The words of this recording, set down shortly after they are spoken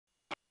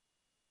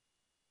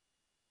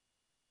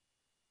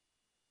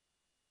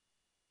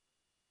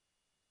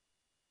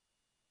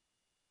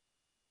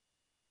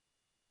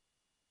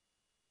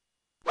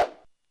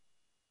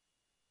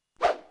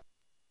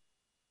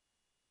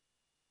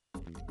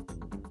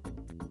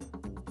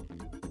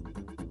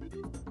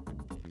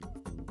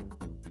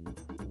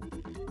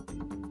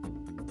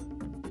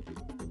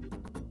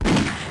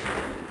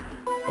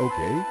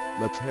Okay,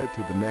 let's head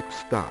to the next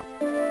stop.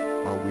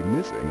 Are we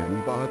missing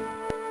anybody?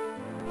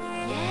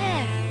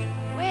 Yeah,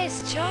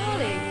 where's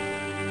Charlie?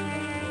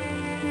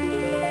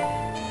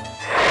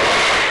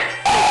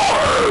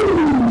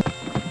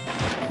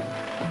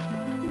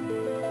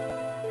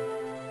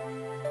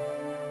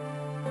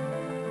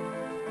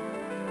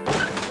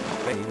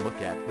 Hey, look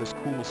at this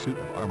cool suit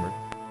of armor.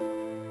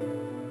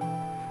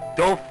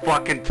 Don't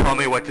fucking tell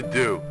me what to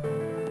do.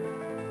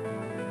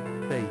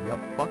 Hey, yup,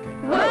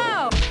 fucking.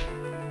 Wow!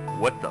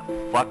 What the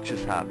fuck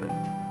just happened?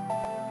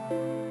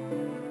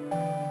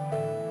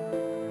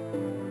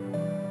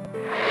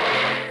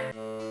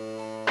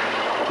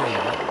 Hey,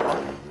 yup,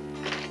 fucking.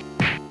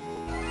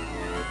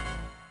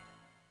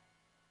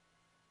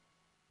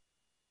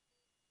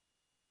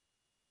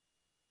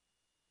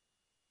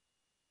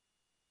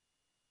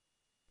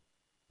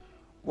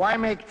 Why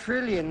make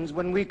trillions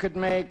when we could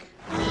make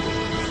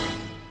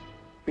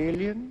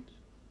billions?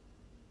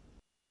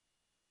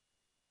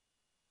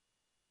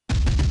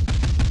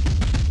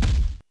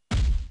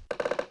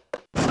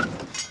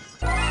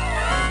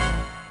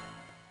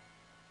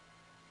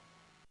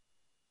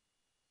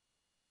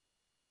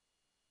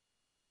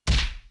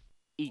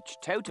 Each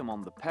totem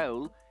on the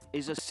pole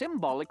is a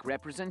symbolic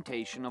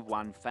representation of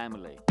one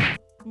family.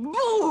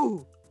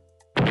 Boo!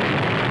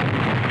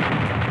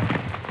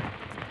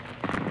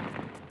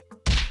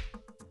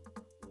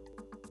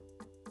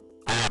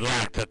 I'd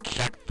like to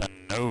check the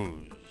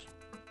nose.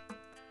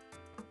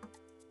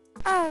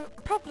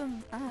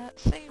 Problem.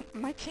 See,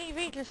 my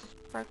TV just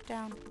broke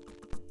down.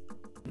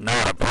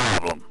 Not a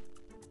problem.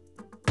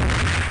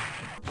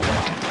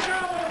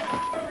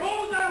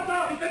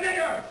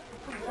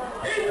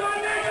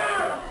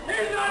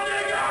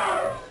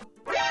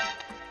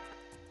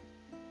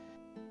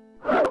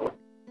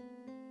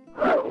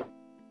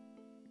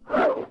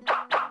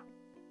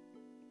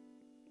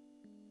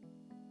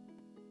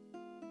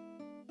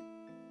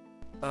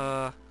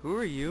 Who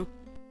are you?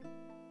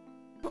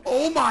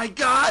 Oh my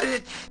god,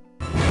 it's...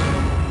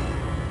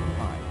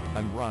 Hi,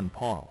 I'm Ron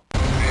Paul.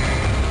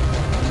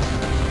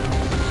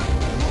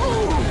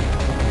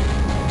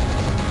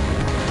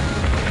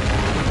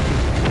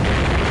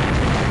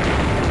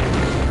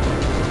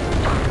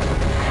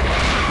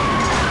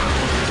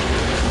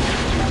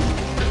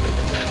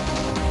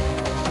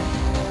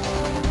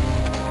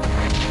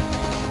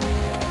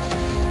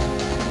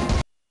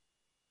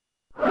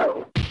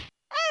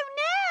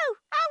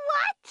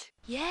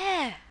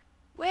 Yeah,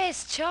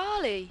 where's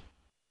Charlie?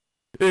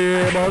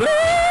 Hey,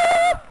 buddy!